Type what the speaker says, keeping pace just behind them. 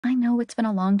know it's been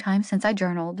a long time since I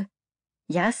journaled.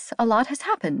 Yes, a lot has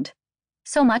happened.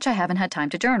 So much I haven't had time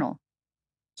to journal.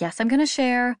 Yes, I'm going to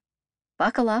share.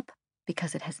 Buckle up,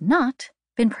 because it has not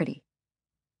been pretty.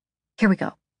 Here we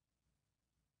go.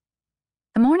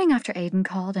 The morning after Aiden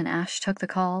called and Ash took the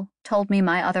call, told me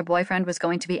my other boyfriend was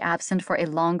going to be absent for a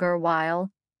longer while,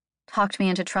 talked me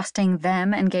into trusting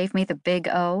them and gave me the big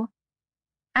O.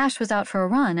 Ash was out for a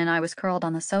run and I was curled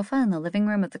on the sofa in the living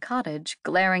room of the cottage,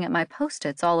 glaring at my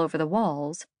post-its all over the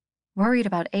walls, worried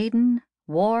about Aiden,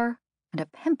 war, and a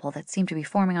pimple that seemed to be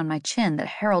forming on my chin that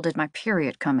heralded my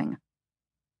period coming.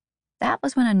 That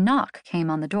was when a knock came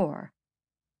on the door.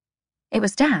 It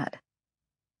was Dad.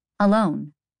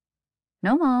 Alone.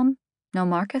 No Mom, no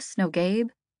Marcus, no Gabe.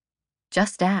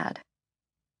 Just Dad.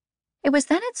 It was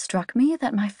then it struck me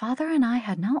that my father and I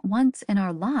had not once in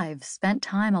our lives spent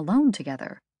time alone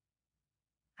together.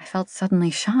 I felt suddenly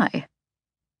shy.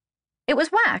 It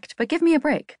was whacked, but give me a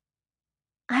break.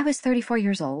 I was 34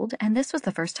 years old, and this was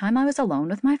the first time I was alone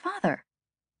with my father.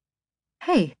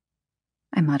 Hey,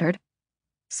 I muttered,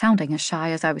 sounding as shy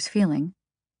as I was feeling.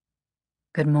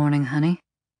 Good morning, honey,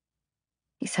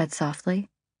 he said softly.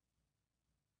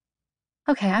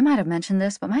 Okay, I might have mentioned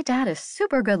this, but my dad is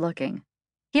super good looking.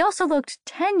 He also looked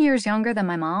 10 years younger than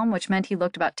my mom, which meant he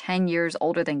looked about 10 years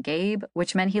older than Gabe,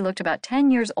 which meant he looked about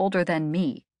 10 years older than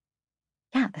me.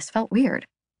 Yeah, this felt weird.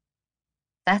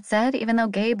 That said, even though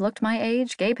Gabe looked my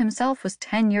age, Gabe himself was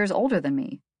 10 years older than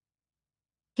me.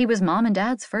 He was Mom and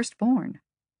Dad's firstborn.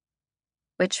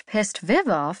 Which pissed Viv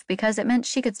off because it meant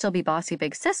she could still be bossy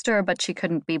big sister, but she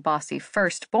couldn't be bossy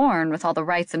firstborn with all the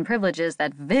rights and privileges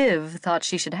that Viv thought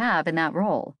she should have in that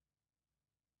role.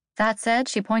 That said,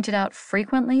 she pointed out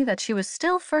frequently that she was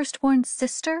still firstborn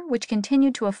sister, which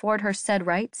continued to afford her said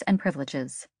rights and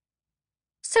privileges.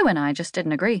 Sue and I just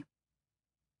didn't agree.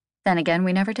 Then again,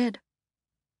 we never did.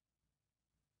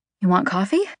 You want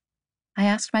coffee? I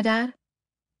asked my dad.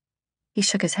 He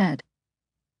shook his head.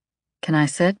 Can I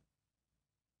sit?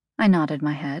 I nodded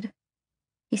my head.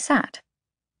 He sat.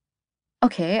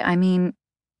 Okay,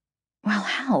 well,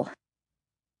 hell.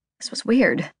 This was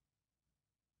weird.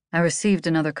 I received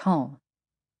another call,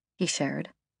 he shared.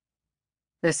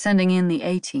 They're sending in the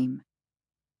A-team.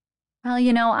 Well,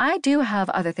 I do have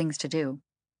other things to do,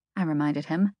 I reminded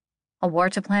him. A war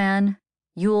to plan,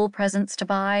 Yule presents to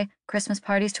buy, Christmas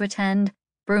parties to attend,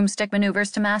 broomstick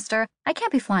maneuvers to master. I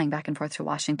can't be flying back and forth to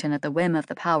Washington at the whim of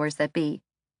the powers that be.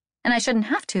 And I shouldn't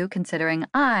have to, considering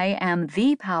I am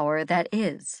the power that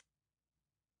is.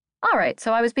 All right,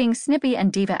 so I was being snippy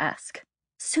and diva-esque.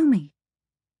 Sue me.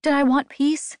 Did I want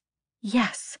peace?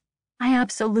 Yes, I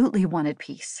absolutely wanted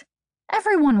peace.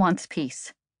 Everyone wants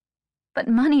peace. But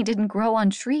money didn't grow on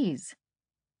trees.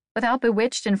 Without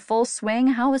Bewitched in full swing,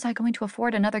 how was I going to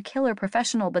afford another killer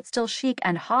professional but still chic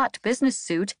and hot business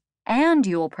suit, and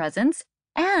Yule presents,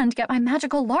 and get my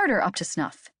magical larder up to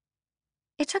snuff?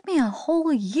 It took me a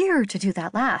whole year to do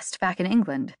that last back in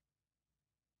England.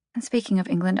 And speaking of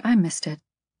England, I missed it.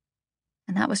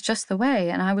 And that was just the way,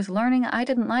 and I was learning I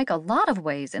didn't like a lot of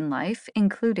ways in life,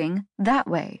 including that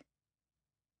way.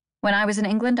 When I was in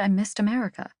England, I missed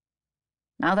America.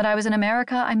 Now that I was in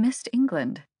America, I missed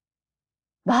England.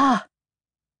 Bah!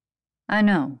 I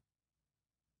know,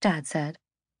 Dad said.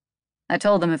 I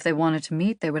told them if they wanted to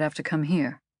meet, they would have to come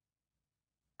here.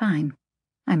 Fine,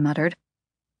 I muttered.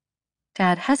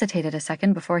 Dad hesitated a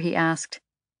second before he asked,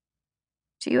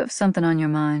 Do you have something on your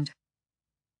mind?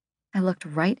 I looked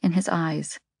right in his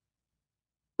eyes.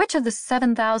 Which of the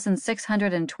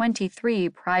 7,623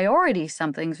 priority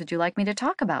somethings would you like me to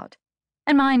talk about?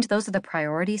 And mind, those are the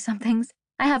priority somethings.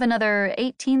 I have another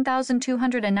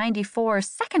 18,294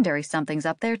 secondary somethings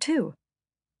up there, too.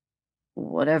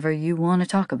 Whatever you want to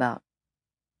talk about,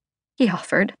 he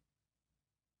offered.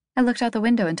 I looked out the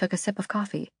window and took a sip of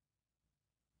coffee.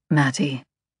 Matty.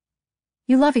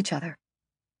 You love each other,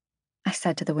 I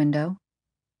said to the window.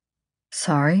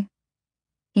 Sorry?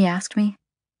 He asked me.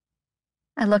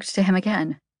 I looked to him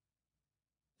again.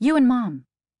 You and Mom.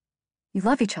 You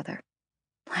love each other.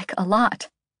 Like, a lot.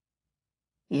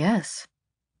 Yes,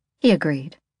 he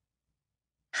agreed.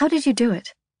 How did you do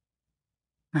it?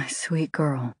 My sweet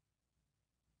girl,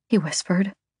 he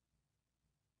whispered.